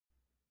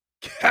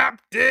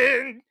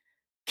Captain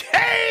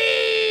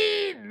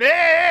Caveman!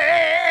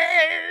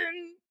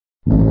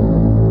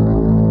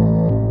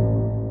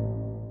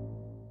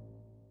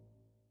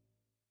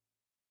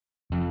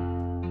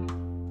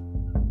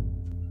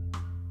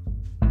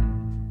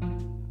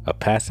 A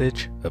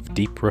passage of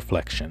deep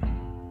reflection.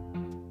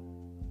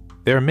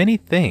 There are many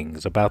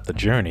things about the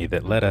journey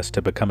that led us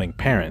to becoming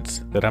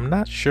parents that I'm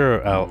not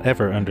sure I'll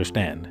ever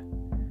understand.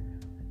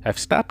 I've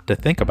stopped to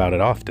think about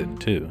it often,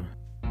 too.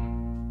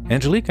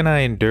 Angelique and I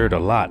endured a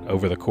lot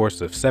over the course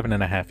of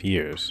 7.5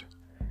 years,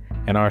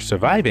 and our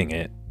surviving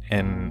it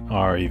and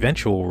our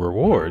eventual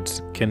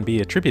rewards can be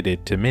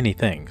attributed to many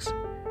things.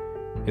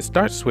 It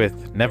starts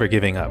with never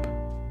giving up.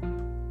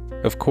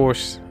 Of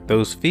course,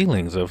 those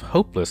feelings of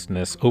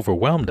hopelessness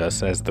overwhelmed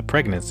us as the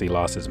pregnancy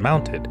losses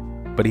mounted,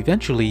 but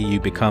eventually you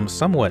become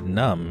somewhat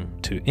numb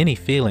to any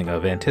feeling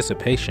of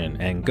anticipation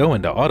and go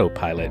into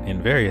autopilot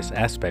in various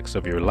aspects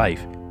of your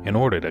life in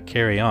order to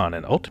carry on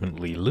and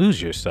ultimately lose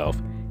yourself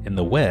in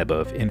the web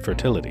of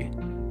infertility.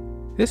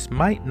 This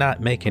might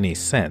not make any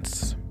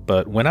sense,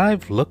 but when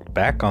I've looked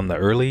back on the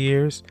early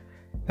years,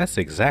 that's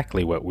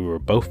exactly what we were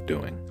both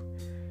doing.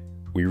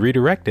 We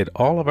redirected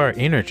all of our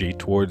energy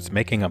towards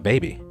making a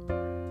baby.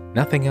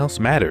 Nothing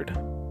else mattered.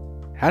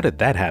 How did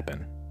that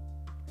happen?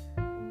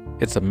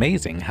 It's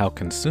amazing how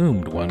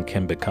consumed one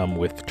can become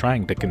with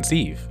trying to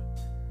conceive.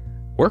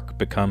 Work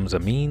becomes a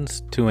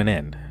means to an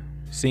end.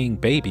 Seeing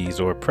babies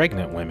or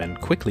pregnant women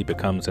quickly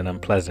becomes an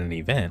unpleasant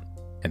event.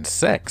 And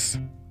sex,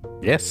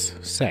 yes,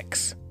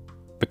 sex,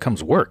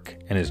 becomes work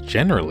and is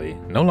generally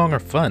no longer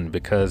fun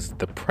because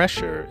the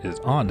pressure is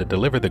on to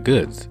deliver the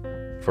goods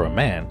for a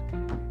man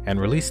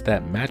and release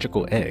that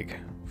magical egg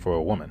for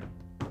a woman.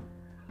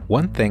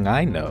 One thing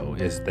I know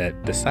is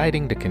that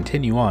deciding to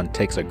continue on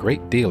takes a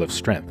great deal of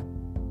strength,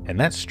 and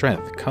that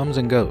strength comes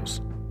and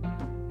goes.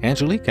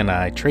 Angelique and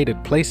I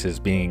traded places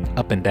being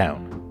up and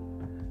down.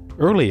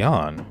 Early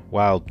on,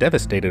 while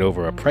devastated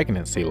over a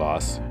pregnancy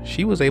loss,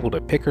 she was able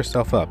to pick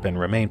herself up and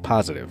remain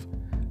positive,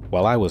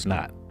 while I was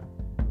not.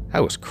 I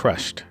was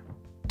crushed,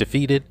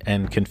 defeated,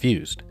 and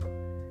confused.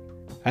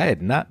 I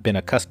had not been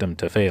accustomed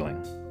to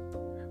failing.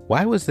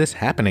 Why was this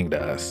happening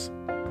to us?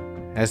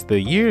 As the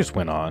years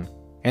went on,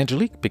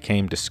 Angelique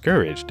became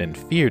discouraged and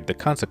feared the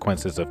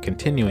consequences of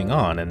continuing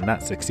on and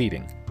not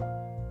succeeding.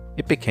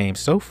 It became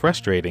so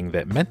frustrating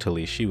that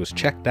mentally she was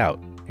checked out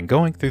and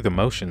going through the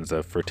motions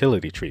of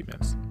fertility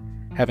treatments,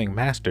 having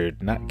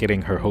mastered not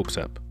getting her hopes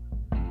up.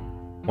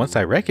 Once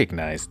I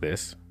recognized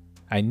this,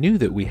 I knew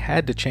that we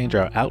had to change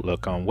our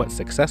outlook on what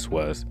success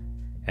was,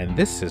 and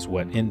this is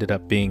what ended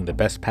up being the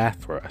best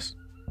path for us.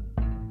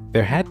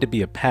 There had to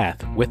be a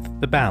path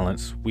with the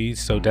balance we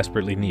so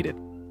desperately needed.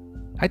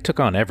 I took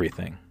on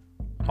everything.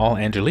 All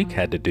Angelique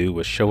had to do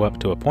was show up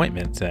to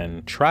appointments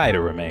and try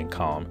to remain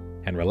calm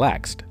and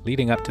relaxed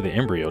leading up to the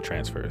embryo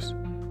transfers.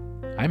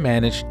 I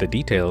managed the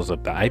details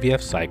of the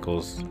IVF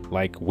cycles,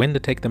 like when to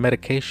take the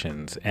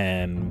medications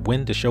and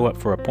when to show up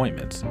for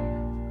appointments,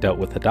 dealt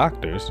with the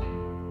doctors,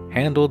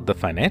 handled the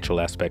financial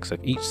aspects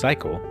of each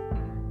cycle,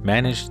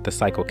 managed the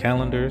cycle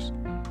calendars,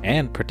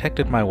 and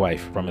protected my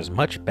wife from as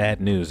much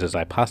bad news as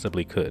I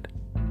possibly could.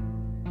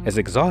 As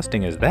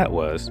exhausting as that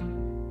was,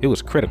 it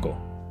was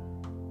critical.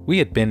 We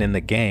had been in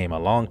the game a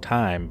long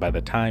time by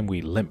the time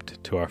we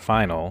limped to our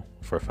final,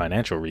 for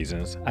financial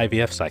reasons,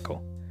 IVF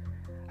cycle.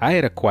 I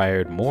had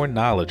acquired more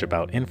knowledge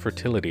about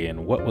infertility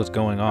and what was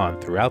going on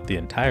throughout the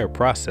entire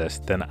process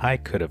than I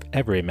could have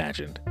ever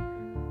imagined.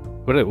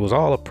 But it was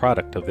all a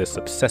product of this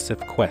obsessive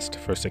quest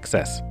for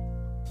success.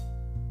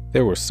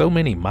 There were so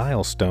many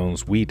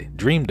milestones we'd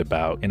dreamed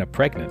about in a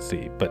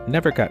pregnancy, but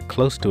never got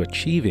close to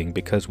achieving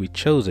because we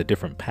chose a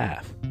different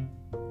path.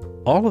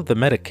 All of the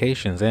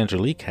medications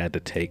Angelique had to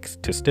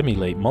take to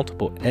stimulate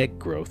multiple egg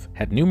growth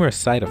had numerous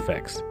side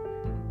effects.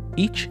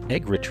 Each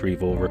egg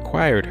retrieval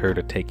required her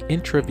to take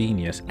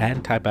intravenous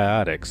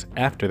antibiotics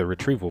after the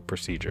retrieval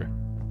procedure,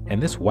 and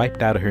this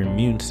wiped out her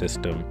immune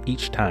system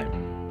each time.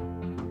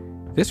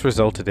 This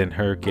resulted in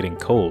her getting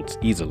colds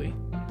easily.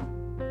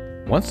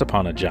 Once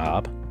upon a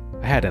job,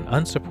 I had an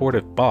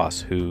unsupportive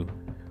boss who,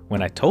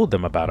 when I told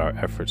them about our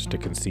efforts to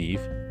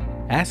conceive,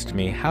 asked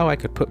me how I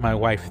could put my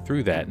wife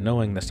through that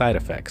knowing the side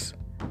effects.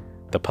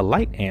 The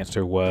polite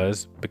answer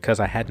was because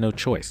I had no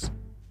choice.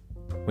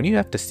 When you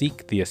have to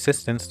seek the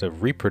assistance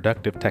of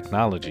reproductive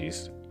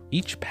technologies,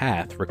 each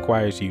path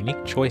requires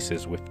unique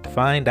choices with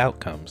defined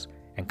outcomes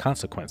and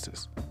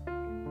consequences.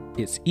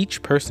 It's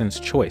each person's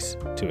choice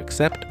to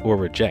accept or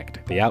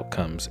reject the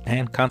outcomes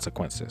and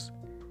consequences.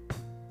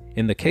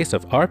 In the case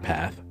of our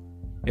path,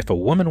 if a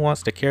woman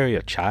wants to carry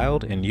a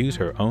child and use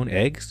her own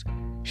eggs,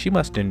 she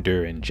must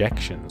endure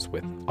injections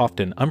with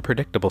often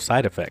unpredictable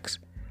side effects,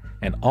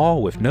 and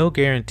all with no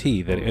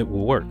guarantee that it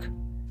will work.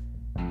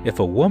 If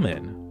a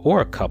woman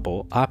or a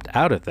couple opt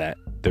out of that,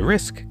 the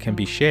risk can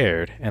be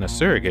shared and a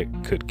surrogate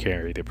could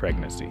carry the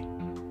pregnancy.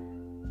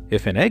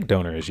 If an egg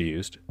donor is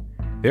used,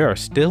 there are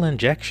still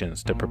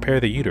injections to prepare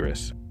the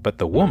uterus, but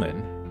the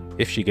woman,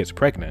 if she gets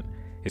pregnant,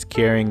 is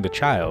carrying the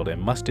child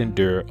and must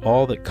endure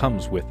all that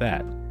comes with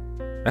that.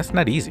 That's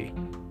not easy.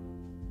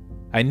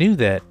 I knew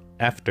that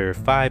after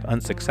 5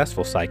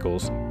 unsuccessful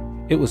cycles,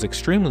 it was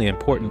extremely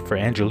important for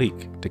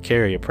Angelique to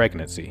carry a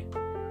pregnancy,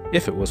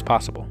 if it was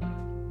possible.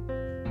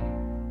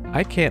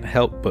 I can't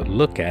help but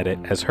look at it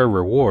as her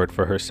reward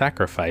for her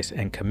sacrifice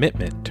and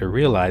commitment to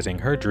realizing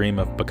her dream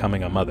of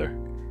becoming a mother.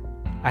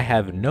 I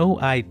have no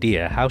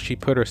idea how she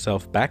put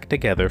herself back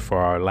together for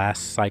our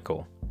last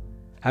cycle.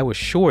 I was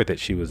sure that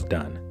she was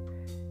done,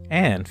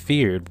 and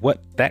feared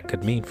what that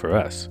could mean for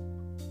us.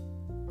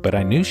 But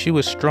I knew she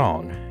was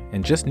strong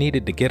and just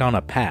needed to get on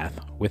a path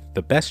with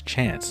the best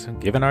chance,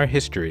 given our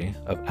history,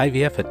 of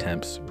IVF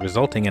attempts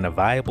resulting in a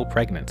viable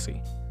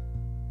pregnancy.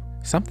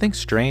 Something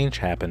strange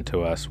happened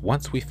to us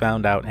once we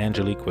found out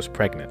Angelique was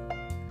pregnant.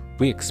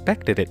 We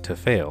expected it to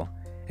fail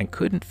and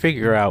couldn't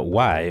figure out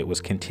why it was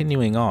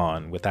continuing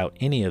on without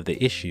any of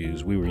the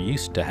issues we were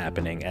used to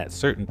happening at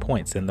certain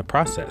points in the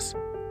process.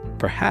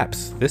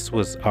 Perhaps this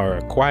was our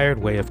acquired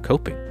way of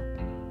coping.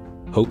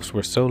 Hopes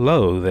were so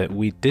low that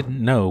we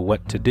didn't know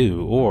what to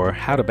do or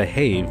how to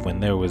behave when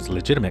there was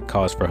legitimate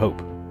cause for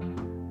hope.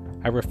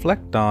 I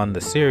reflect on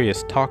the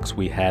serious talks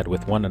we had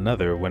with one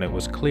another when it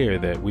was clear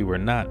that we were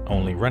not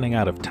only running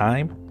out of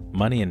time,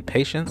 money, and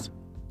patience,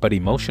 but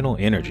emotional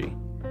energy.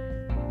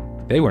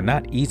 They were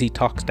not easy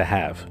talks to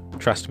have,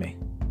 trust me.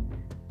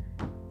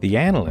 The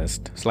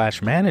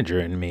analyst/manager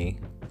in me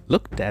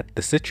looked at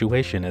the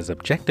situation as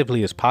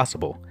objectively as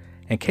possible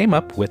and came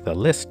up with a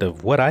list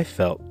of what I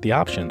felt the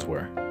options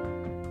were.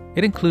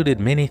 It included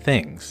many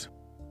things.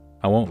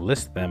 I won't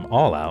list them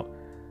all out,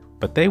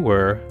 but they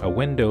were a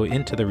window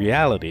into the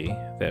reality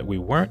that we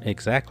weren't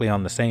exactly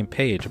on the same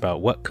page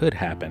about what could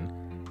happen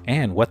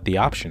and what the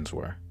options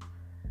were.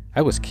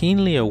 I was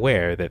keenly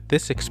aware that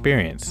this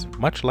experience,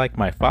 much like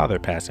my father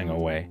passing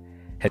away,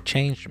 had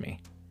changed me.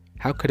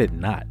 How could it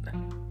not?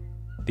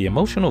 The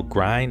emotional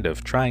grind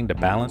of trying to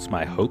balance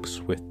my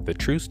hopes with the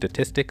true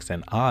statistics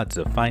and odds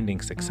of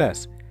finding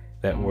success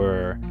that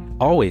were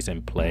always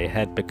in play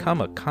had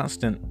become a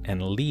constant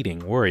and leading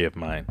worry of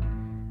mine.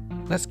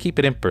 Let's keep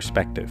it in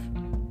perspective.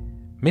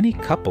 Many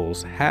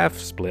couples have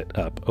split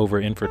up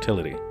over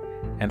infertility,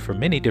 and for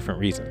many different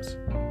reasons.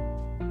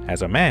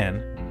 As a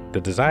man,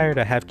 the desire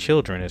to have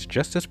children is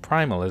just as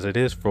primal as it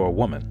is for a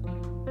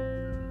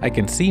woman. I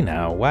can see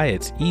now why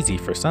it's easy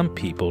for some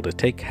people to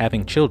take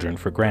having children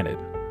for granted.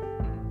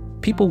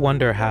 People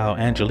wonder how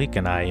Angelique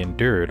and I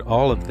endured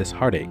all of this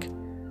heartache,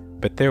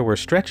 but there were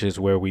stretches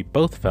where we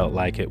both felt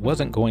like it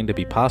wasn't going to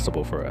be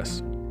possible for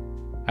us.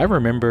 I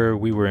remember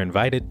we were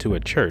invited to a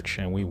church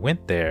and we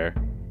went there,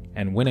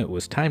 and when it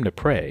was time to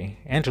pray,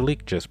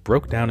 Angelique just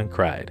broke down and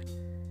cried,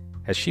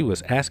 as she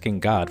was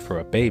asking God for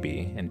a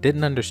baby and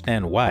didn't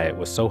understand why it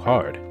was so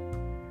hard.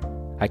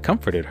 I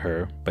comforted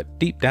her, but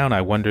deep down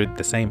I wondered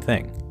the same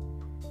thing.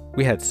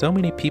 We had so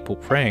many people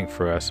praying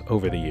for us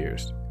over the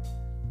years.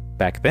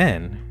 Back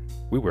then,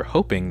 we were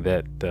hoping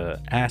that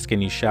the ask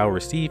and you shall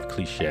receive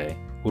cliché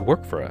would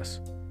work for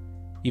us.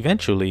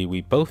 Eventually,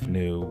 we both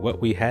knew what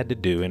we had to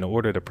do in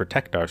order to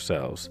protect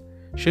ourselves,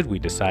 should we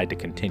decide to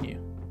continue.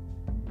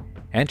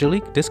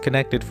 Angelique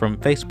disconnected from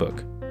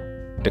Facebook,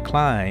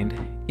 declined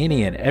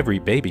any and every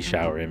baby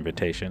shower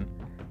invitation,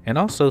 and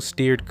also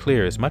steered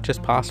clear as much as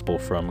possible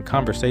from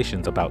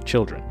conversations about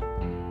children.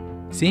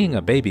 Seeing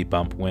a baby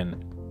bump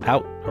when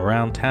out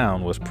around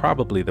town was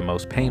probably the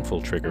most painful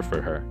trigger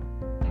for her.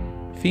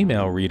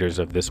 Female readers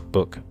of this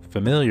book,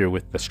 familiar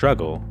with the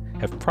struggle,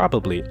 have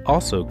probably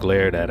also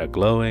glared at a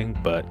glowing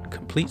but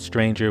complete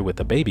stranger with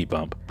a baby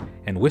bump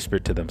and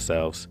whispered to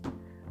themselves,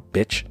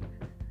 "Bitch."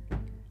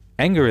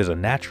 Anger is a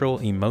natural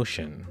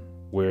emotion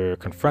we're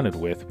confronted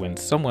with when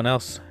someone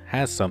else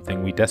has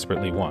something we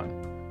desperately want.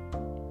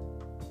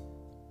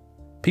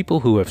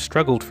 People who have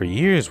struggled for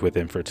years with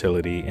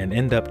infertility and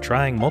end up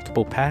trying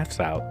multiple paths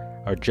out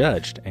are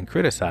judged and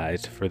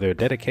criticized for their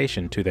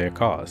dedication to their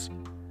cause.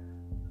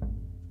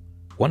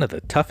 One of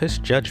the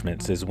toughest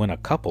judgments is when a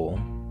couple,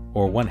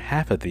 or one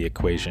half of the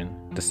equation,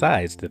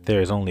 decides that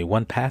there is only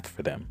one path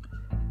for them.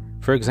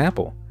 For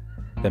example,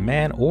 the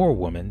man or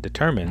woman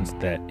determines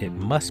that it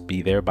must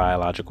be their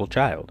biological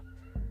child.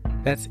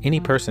 That's any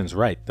person's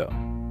right, though.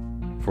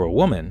 For a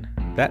woman,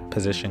 that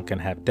position can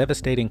have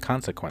devastating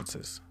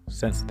consequences,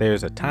 since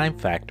there's a time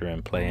factor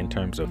in play in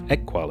terms of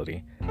egg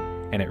quality,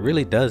 and it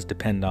really does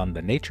depend on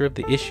the nature of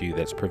the issue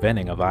that's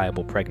preventing a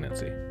viable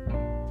pregnancy.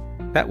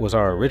 That was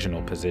our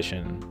original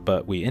position,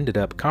 but we ended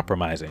up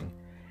compromising,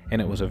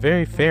 and it was a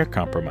very fair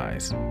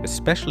compromise,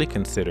 especially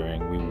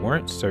considering we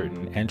weren't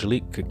certain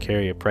Angelique could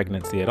carry a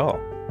pregnancy at all.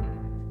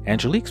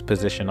 Angelique's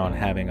position on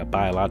having a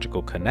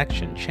biological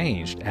connection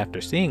changed after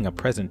seeing a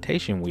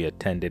presentation we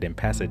attended in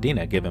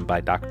Pasadena given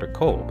by Dr.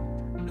 Kolb,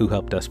 who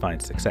helped us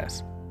find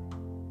success.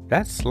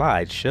 That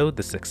slide showed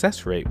the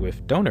success rate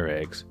with donor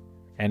eggs,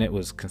 and it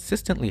was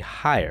consistently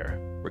higher,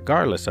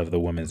 regardless of the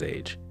woman's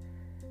age.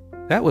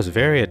 That was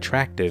very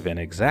attractive and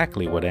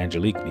exactly what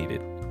Angelique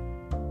needed.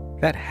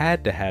 That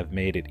had to have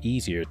made it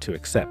easier to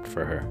accept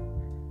for her.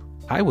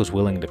 I was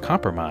willing to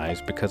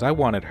compromise because I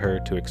wanted her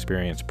to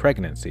experience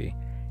pregnancy,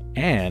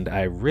 and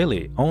I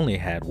really only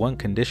had one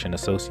condition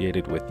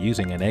associated with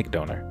using an egg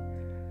donor.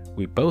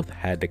 We both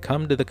had to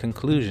come to the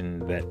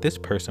conclusion that this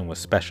person was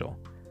special.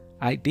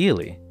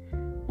 Ideally,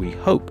 we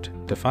hoped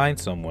to find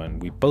someone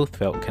we both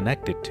felt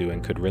connected to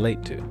and could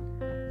relate to.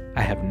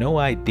 I have no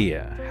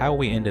idea how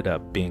we ended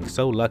up being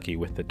so lucky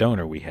with the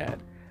donor we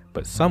had,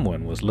 but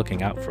someone was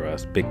looking out for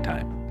us big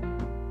time.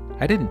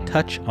 I didn't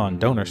touch on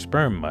donor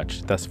sperm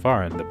much thus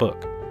far in the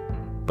book,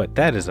 but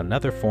that is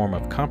another form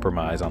of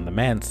compromise on the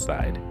man's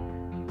side.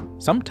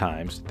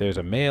 Sometimes there's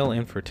a male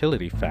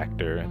infertility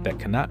factor that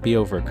cannot be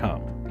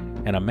overcome,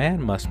 and a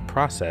man must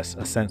process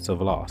a sense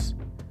of loss.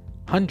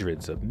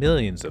 Hundreds of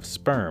millions of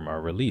sperm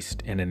are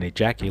released in an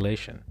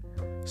ejaculation,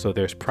 so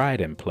there's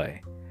pride in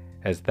play,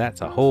 as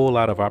that's a whole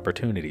lot of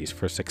opportunities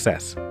for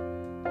success.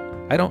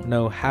 I don't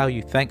know how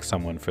you thank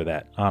someone for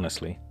that,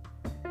 honestly.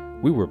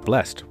 We were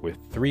blessed with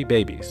 3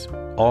 babies,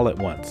 all at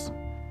once,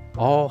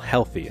 all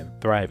healthy and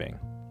thriving,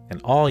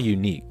 and all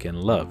unique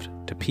and loved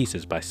to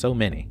pieces by so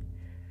many.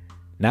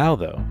 Now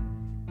though,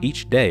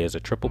 each day is a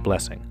triple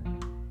blessing.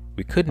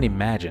 We couldn't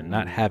imagine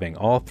not having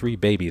all 3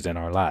 babies in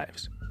our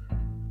lives.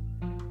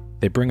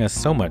 They bring us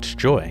so much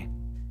joy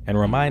and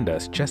remind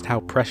us just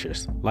how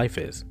precious life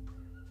is.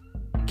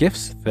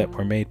 Gifts that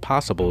were made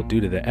possible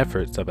due to the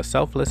efforts of a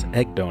selfless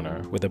egg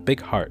donor with a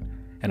big heart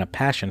and a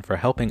passion for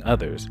helping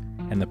others,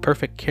 and the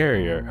perfect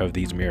carrier of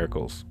these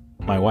miracles,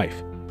 my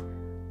wife.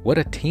 What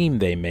a team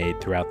they made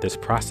throughout this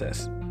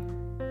process.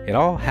 It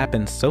all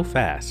happened so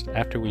fast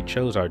after we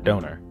chose our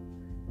donor.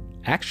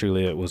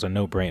 Actually, it was a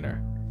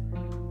no-brainer.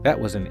 That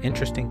was an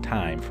interesting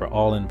time for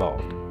all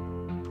involved.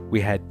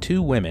 We had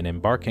 2 women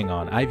embarking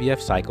on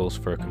IVF cycles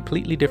for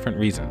completely different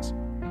reasons,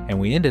 and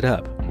we ended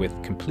up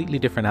with completely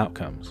different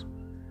outcomes.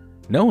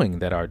 Knowing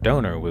that our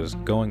donor was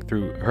going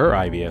through her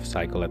IVF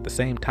cycle at the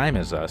same time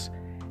as us,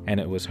 and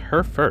it was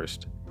her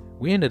first,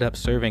 we ended up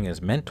serving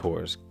as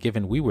mentors,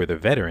 given we were the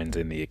veterans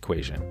in the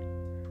equation.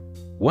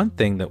 One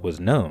thing that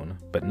was known,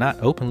 but not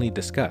openly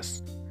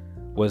discussed,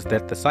 was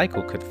that the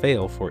cycle could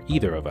fail for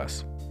either of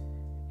us.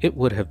 It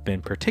would have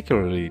been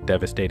particularly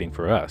devastating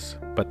for us,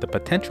 but the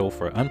potential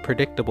for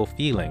unpredictable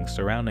feelings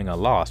surrounding a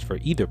loss for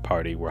either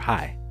party were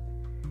high.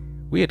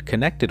 We had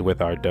connected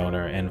with our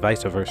donor and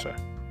vice versa.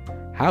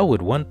 How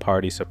would one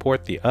party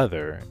support the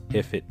other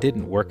if it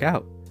didn't work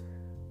out?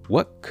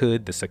 What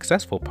could the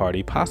successful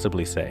party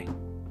possibly say?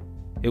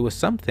 It was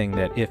something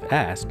that, if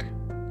asked,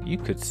 you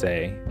could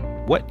say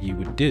what you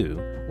would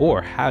do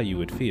or how you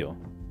would feel,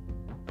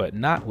 but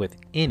not with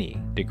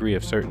any degree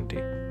of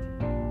certainty.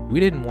 We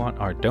didn't want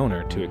our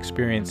donor to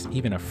experience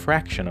even a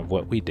fraction of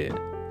what we did,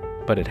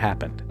 but it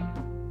happened.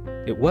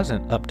 It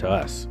wasn't up to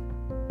us.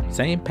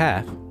 Same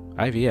path,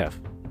 IVF,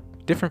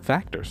 different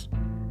factors.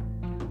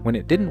 When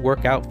it didn't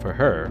work out for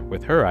her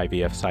with her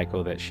IVF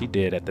cycle that she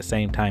did at the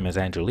same time as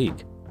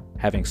Angelique,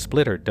 having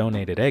split her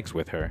donated eggs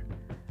with her,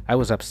 I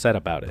was upset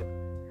about it.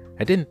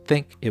 I didn't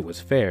think it was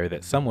fair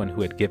that someone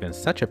who had given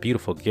such a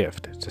beautiful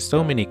gift to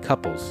so many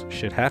couples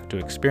should have to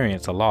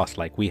experience a loss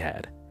like we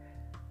had.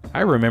 I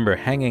remember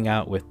hanging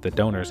out with the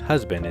donor's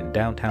husband in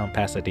downtown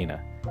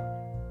Pasadena.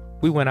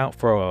 We went out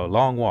for a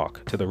long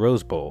walk to the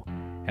Rose Bowl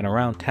and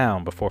around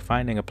town before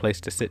finding a place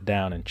to sit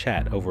down and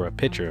chat over a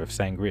pitcher of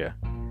sangria.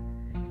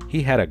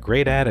 He had a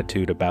great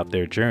attitude about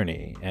their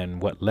journey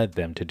and what led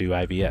them to do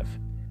IVF.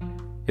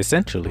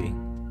 Essentially,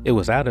 it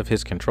was out of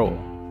his control,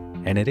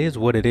 and it is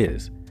what it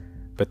is,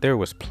 but there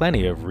was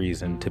plenty of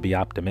reason to be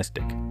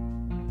optimistic.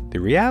 The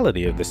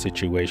reality of the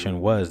situation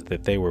was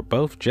that they were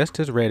both just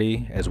as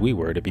ready as we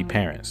were to be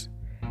parents.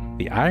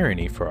 The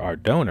irony for our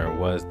donor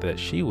was that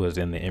she was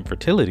in the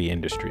infertility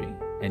industry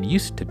and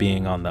used to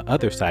being on the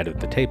other side of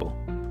the table.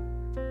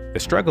 The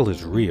struggle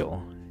is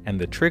real, and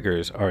the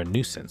triggers are a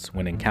nuisance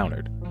when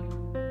encountered.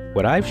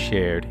 What I've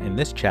shared in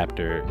this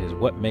chapter is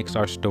what makes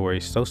our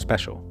story so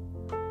special.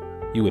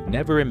 You would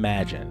never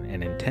imagine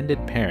an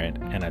intended parent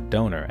and a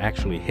donor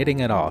actually hitting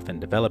it off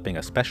and developing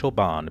a special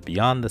bond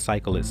beyond the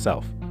cycle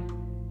itself.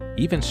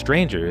 Even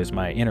stranger is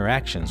my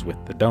interactions with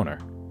the donor,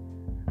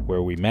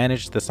 where we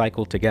managed the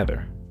cycle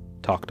together,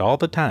 talked all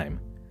the time,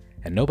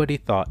 and nobody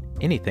thought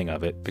anything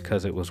of it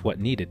because it was what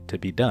needed to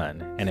be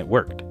done, and it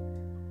worked.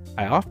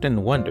 I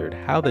often wondered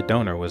how the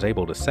donor was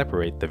able to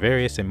separate the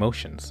various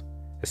emotions,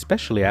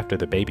 especially after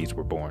the babies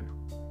were born.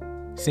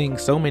 Seeing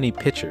so many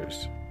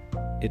pictures,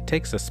 it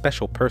takes a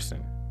special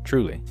person,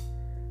 truly.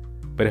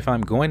 But if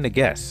I'm going to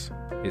guess,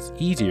 it's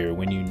easier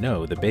when you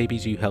know the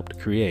babies you helped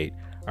create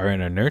are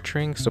in a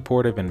nurturing,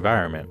 supportive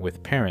environment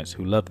with parents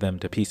who love them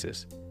to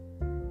pieces.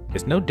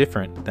 It's no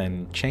different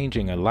than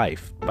changing a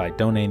life by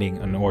donating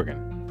an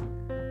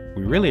organ.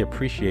 We really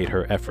appreciate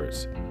her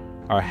efforts.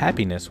 Our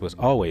happiness was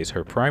always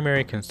her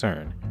primary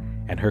concern,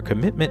 and her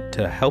commitment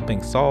to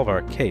helping solve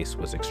our case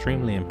was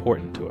extremely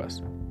important to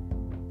us.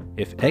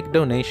 If egg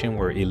donation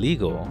were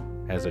illegal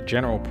as a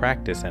general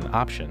practice and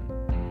option,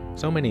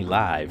 so many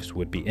lives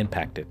would be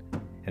impacted,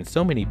 and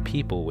so many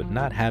people would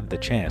not have the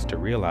chance to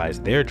realize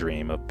their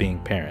dream of being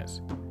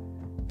parents.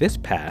 This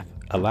path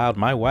allowed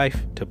my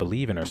wife to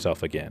believe in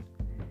herself again,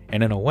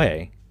 and in a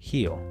way,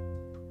 heal.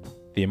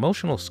 The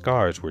emotional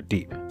scars were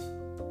deep.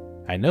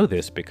 I know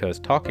this because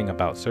talking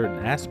about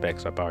certain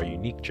aspects of our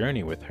unique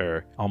journey with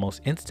her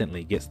almost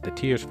instantly gets the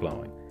tears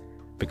flowing,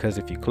 because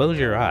if you close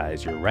your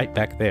eyes, you're right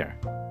back there.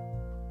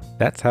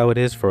 That's how it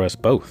is for us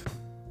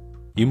both.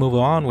 You move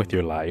on with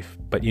your life,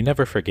 but you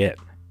never forget.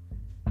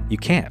 You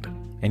can't,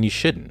 and you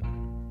shouldn't.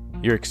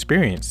 Your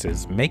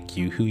experiences make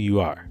you who you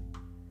are.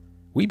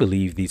 We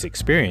believe these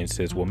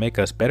experiences will make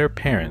us better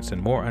parents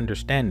and more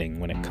understanding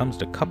when it comes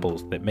to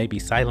couples that may be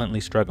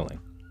silently struggling.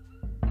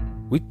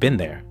 We've been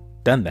there,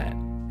 done that,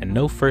 and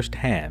know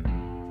firsthand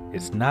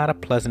it's not a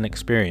pleasant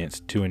experience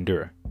to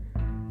endure.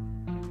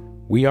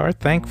 We are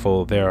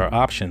thankful there are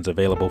options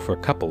available for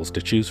couples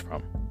to choose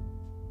from.